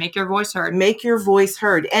opinion, Make your voice heard. make your voice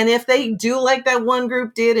heard. And if they do like that one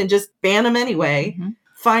group did and just ban them anyway, Mhm.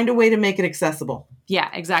 find a way to make it accessible. Yeah,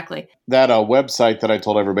 exactly. That website that I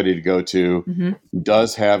told everybody to go to Mhm.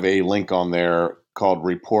 does have a link on there called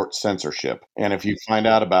Report Censorship. And if you find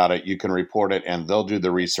out about it, you can report it and they'll do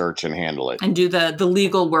the research and handle it. And do the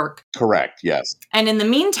legal work. Correct, yes. And in the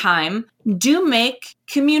meantime, do make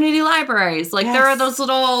community libraries. Like there are Yes. those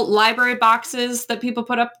little library boxes that people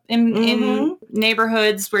put up in Mhm.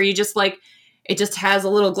 neighborhoods where you just it just has a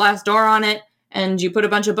little glass door on it and you put a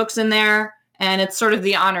bunch of books in there. And it's sort of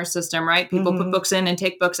the honor system, right? People put Mhm. books in and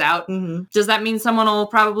take books out. Mm-hmm. Does that mean someone will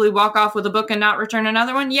probably walk off with a book and not return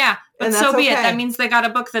another one? Yeah, but And so that's be it. okay. That means they got a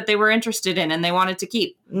book that they were interested in and they wanted to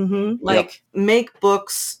keep. Mm-hmm. Like, Make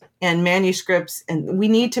books and manuscripts, and we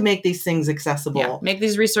need to make these things accessible. yeah, make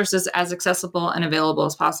these resources as accessible and available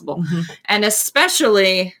as possible. Mhm. And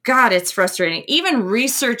especially, God, it's frustrating. Even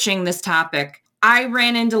researching this topic, I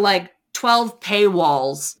ran into 12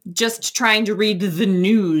 paywalls just trying to read the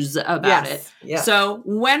news about it. Yes. So,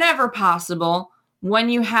 whenever possible, when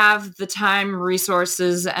you have the time,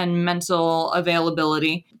 resources, and mental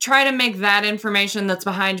availability, try to make that information that's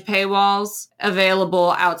behind paywalls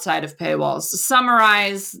available outside of paywalls.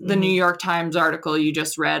 Summarize the New York Times article you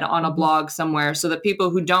just read on a blog somewhere so that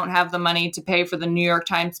people who don't have the money to pay for the New York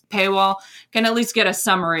Times paywall can at least get a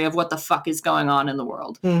summary of what the fuck is going on in the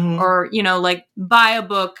world. Mhm. Or, buy a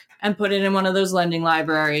book and put it in one of those lending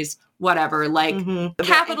libraries, whatever. Mhm.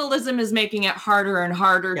 Capitalism is making it harder and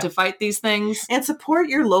harder Yeah. to fight these things. And support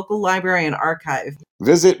your local library and archive.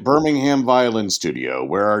 Visit Birmingham Violin Studio,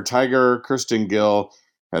 where our tiger, Kirsten Gill,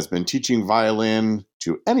 has been teaching violin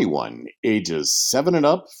to anyone ages 7 and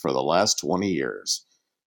up for the last 20 years.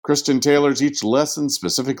 Kristen tailors each lesson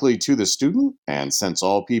specifically to the student, and since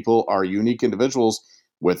all people are unique individuals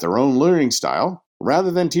with their own learning style,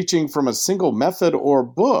 rather than teaching from a single method or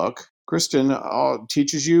book, Kristen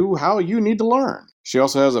teaches you how you need to learn. She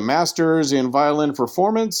also has a master's in violin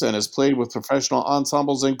performance and has played with professional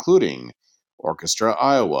ensembles including Orchestra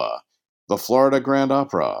Iowa, the Florida Grand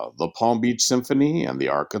Opera, the Palm Beach Symphony, and the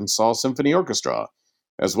Arkansas Symphony Orchestra,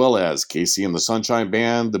 as well as Casey and the Sunshine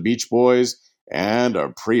Band, the Beach Boys, and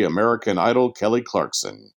a pre-American Idol Kelly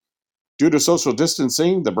Clarkson. Due to social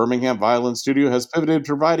distancing, the Birmingham Violin Studio has pivoted to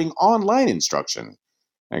providing online instruction,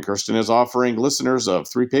 and Kirsten is offering listeners of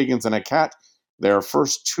Three Pagans and a Cat their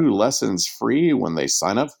first 2 lessons free when they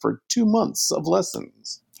sign up for 2 months of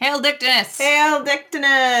lessons. Hail Dictinus! Hail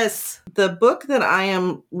Dictinus! The book that I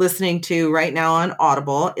am listening to right now on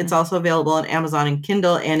Audible, it's also available on Amazon and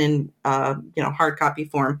Kindle and in hard copy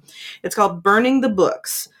form. It's called Burning the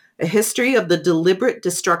Books: A History of the Deliberate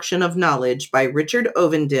Destruction of Knowledge by Richard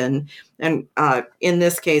Ovenden. And in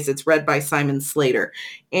this case, it's read by Simon Slater.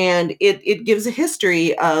 And it gives a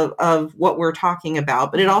history of what we're talking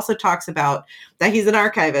about, but it also talks about that he's an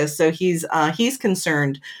archivist. So he's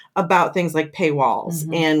concerned about things like paywalls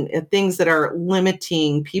and things that are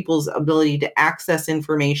limiting people's ability to access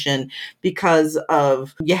information because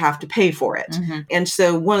of you have to pay for it. And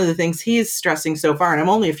so one of the things he is stressing so far, and I'm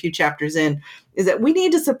only a few chapters in, is that we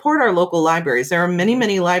need to support our local libraries. There are many,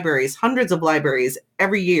 many libraries, hundreds of libraries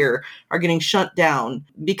every year are getting shut down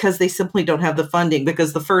because they simply don't have the funding,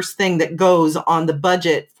 because the first thing that goes on the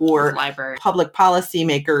budget for Library. public policy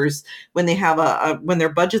makers when they have when their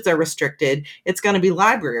budgets are restricted, it's going to be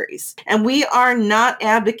libraries. And we are not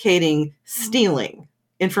advocating stealing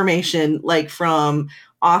information like from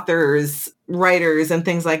authors, writers, and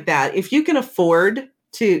things like that. If you can afford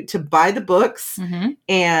to buy the books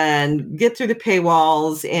and get through the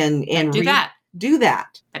paywalls and Do that. do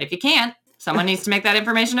that. But if you can't, someone needs to make that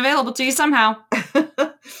information available to you somehow.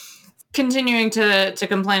 Continuing to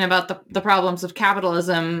complain about the problems of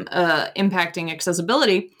capitalism impacting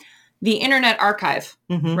accessibility, the Internet Archive,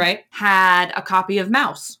 right, had a copy of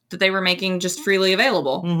Mouse that they were making just freely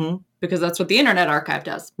available because that's what the Internet Archive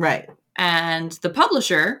does. Right. And the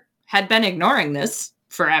publisher had been ignoring this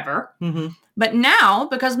forever. But now,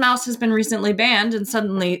 because Mouse has been recently banned and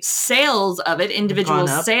suddenly sales of it, individual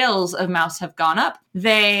sales of Mouse have gone up,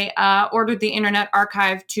 they ordered the Internet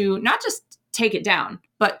Archive to not just take it down,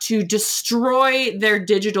 but to destroy their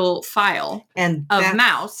digital file of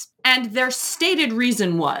Mouse. And their stated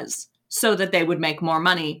reason was so that they would make more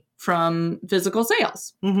money from physical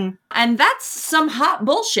sales. And that's some hot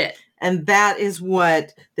bullshit. And that is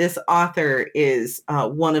what this author is,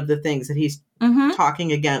 one of the things that he's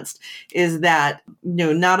talking against, is that,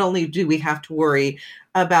 not only do we have to worry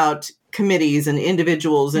about committees and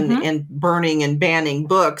individuals and burning and banning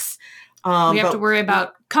books. We have to worry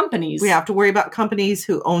about companies. We have to worry about companies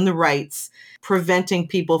who own the rights, preventing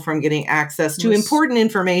people from getting access to important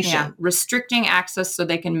information. Yeah, restricting access so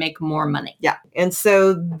they can make more money. Yeah. And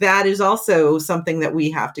so that is also something that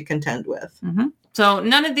we have to contend with. Mm-hmm. So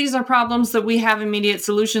none of these are problems that we have immediate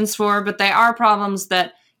solutions for, but they are problems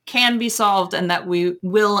that can be solved and that we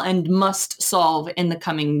will and must solve in the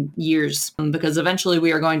coming years, because eventually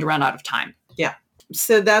we are going to run out of time. Yeah.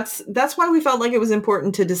 So that's why we felt like it was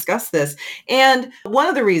important to discuss this. And one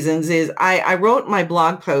of the reasons is I wrote my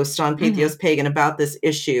blog post on Patheos Pagan about this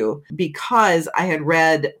issue because I had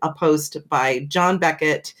read a post by John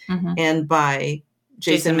Beckett and by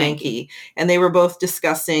Jason Mankey, and they were both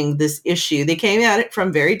discussing this issue. They came at it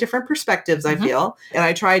from very different perspectives, I feel, and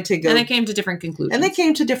I tried to go... And they came to different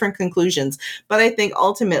conclusions. But I think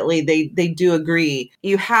ultimately they do agree.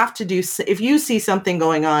 You have to do... If you see something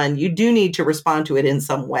going on, you do need to respond to it in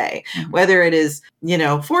some way, whether it is,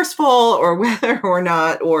 forceful or whether or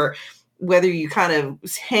not, or whether you kind of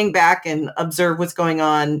hang back and observe what's going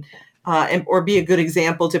on, or be a good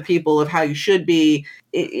example to people of how you should be.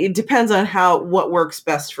 It depends on what works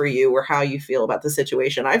best for you or how you feel about the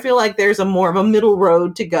situation. I feel like there's more of a middle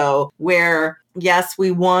road to go where, yes,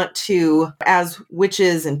 we want to, as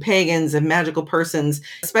witches and pagans and magical persons,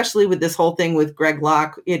 especially with this whole thing with Greg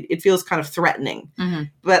Locke, it feels kind of threatening.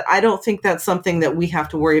 But I don't think that's something that we have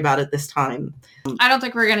to worry about at this time. I don't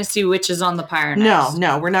think we're going to see witches on the pyre next.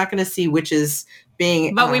 No, we're not going to see witches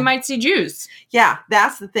being... But we might see Jews. Yeah,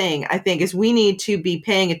 that's the thing, I think, is we need to be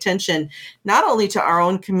paying attention not only to our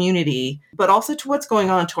own community, but also to what's going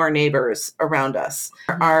on to our neighbors around us.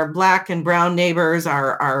 Our Black and brown neighbors,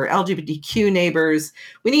 our LGBTQ neighbors.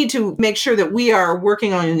 We need to make sure that we are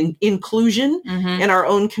working on inclusion in our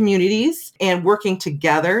own communities and working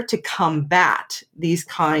together to combat these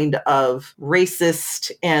kind of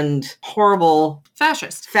racist and horrible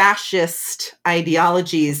fascist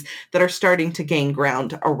ideologies that are starting to gain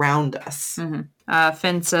ground around us.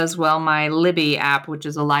 Finn says, well, my Libby app, which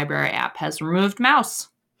is a library app, has removed mouse.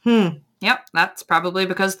 Yep, that's probably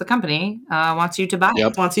because the company wants you to buy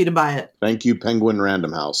it. Wants you to buy it. Thank you, Penguin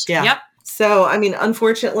Random House. Yeah. Yep. So, I mean,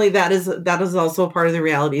 unfortunately, that is also a part of the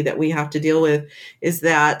reality that we have to deal with, is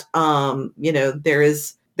that,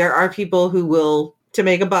 there are people who will, to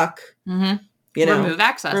make a buck, remove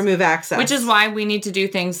access. Which is why we need to do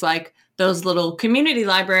things like those little community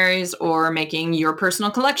libraries, or making your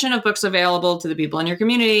personal collection of books available to the people in your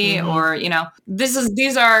community, or,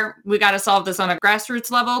 we got to solve this on a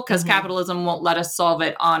grassroots level, because capitalism won't let us solve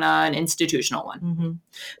it on an institutional one.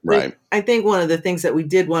 Right. I think one of the things that we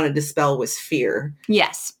did want to dispel was fear.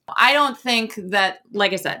 Yes. I don't think that,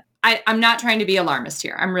 like I said, I'm not trying to be alarmist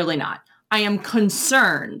here. I'm really not. I am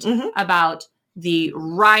concerned about the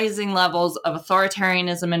rising levels of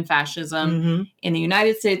authoritarianism and fascism in the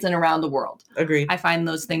United States and around the world. Agreed. I find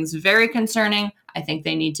those things very concerning. I think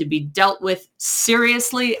they need to be dealt with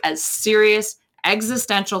seriously as serious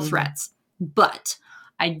existential threats. But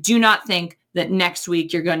I do not think that next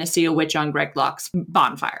week you're going to see a witch on Greg Locke's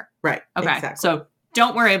bonfire. Right. Okay. Exactly. So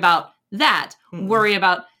don't worry about that. Worry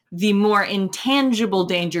about the more intangible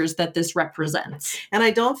dangers that this represents. And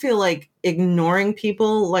I don't feel like ignoring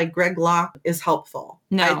people like Greg Locke is helpful.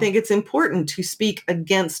 No. I think it's important to speak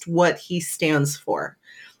against what he stands for.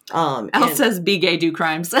 Elle says, be gay, do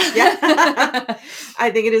crimes. Yeah.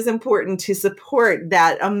 I think it is important to support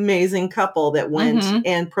that amazing couple that went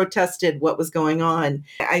and protested what was going on.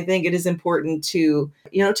 I think it is important to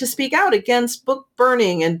speak out against book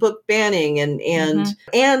burning and book banning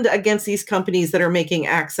and against these companies that are making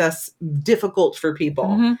access difficult for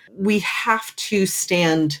people. We have to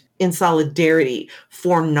stand in solidarity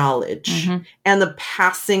for knowledge and the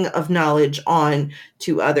passing of knowledge on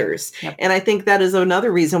to others. Yep. And I think that is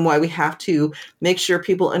another reason why we have to make sure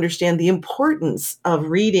people understand the importance of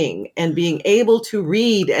reading and being able to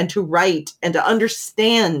read and to write and to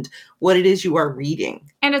understand what it is you are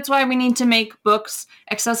reading. And it's why we need to make books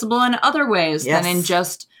accessible in other ways than in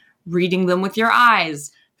just reading them with your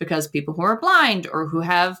eyes. Because people who are blind or who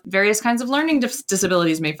have various kinds of learning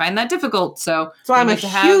disabilities may find that difficult. So I'm a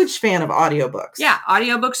huge fan of audiobooks. Yeah,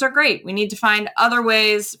 audiobooks are great. We need to find other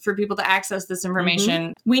ways for people to access this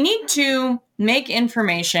information. We need to make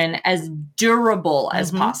information as durable as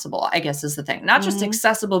possible, I guess is the thing. Not just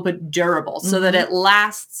accessible, but durable, so that it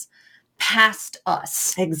lasts past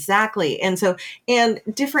us. Exactly. And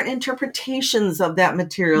different interpretations of that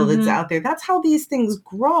material that's out there. That's how these things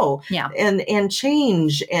grow and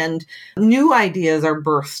change, and new ideas are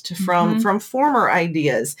birthed from former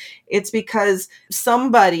ideas. It's because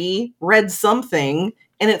somebody read something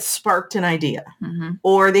and it sparked an idea. Mm-hmm.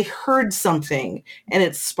 Or they heard something and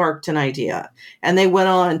it sparked an idea. And they went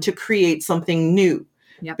on to create something new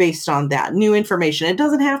based on that new information. It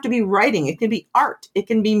doesn't have to be writing. It can be art. It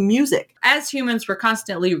can be music. As humans, we're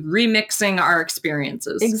constantly remixing our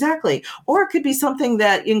experiences. Exactly. Or it could be something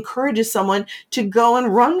that encourages someone to go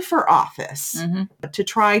and run for office, to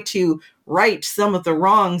try to right some of the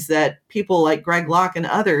wrongs that people like Greg Locke and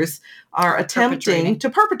others are attempting to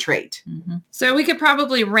perpetrate. Mm-hmm. So we could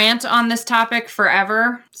probably rant on this topic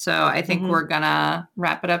forever. So I think we're going to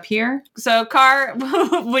wrap it up here. So Car,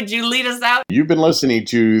 would you lead us out? You've been listening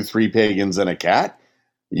to Three Pagans and a Cat.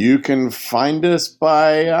 You can find us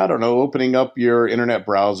by, opening up your internet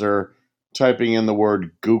browser, typing in the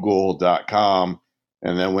word google.com,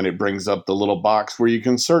 and then when it brings up the little box where you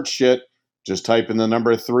can search shit, just type in the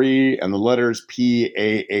number 3 and the letters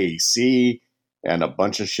PAAC, and a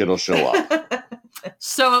bunch of shit will show up.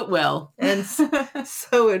 So it will. And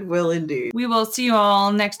so it will indeed. We will see you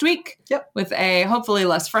all next week. Yep. With a hopefully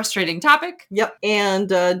less frustrating topic. Yep. And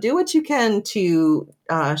do what you can to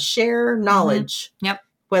share knowledge. Yep.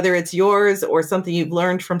 Whether it's yours or something you've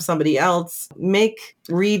learned from somebody else. Make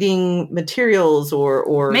reading materials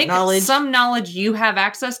or make knowledge. Some knowledge you have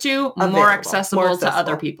access to more accessible to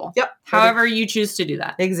other people. Yep. However you choose to do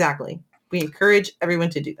that. Exactly. We encourage everyone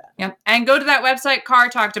to do that. Yep. And go to that website Car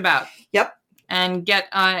talked about. Yep. And get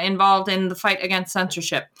involved in the fight against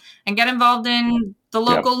censorship. And get involved in the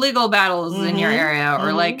local legal battles in your area.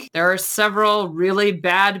 Or like there are several really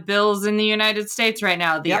bad bills in the United States right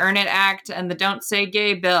now. The Earn It Act and the Don't Say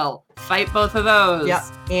Gay bill. Fight both of those. Yep.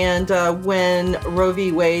 And when Roe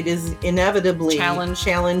v. Wade is inevitably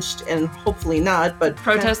challenged and hopefully not, but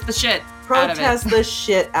protest the shit protest the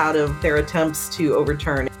shit out of their attempts to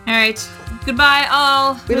overturn. All right. Goodbye,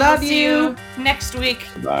 all. We love see you next week.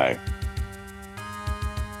 Bye.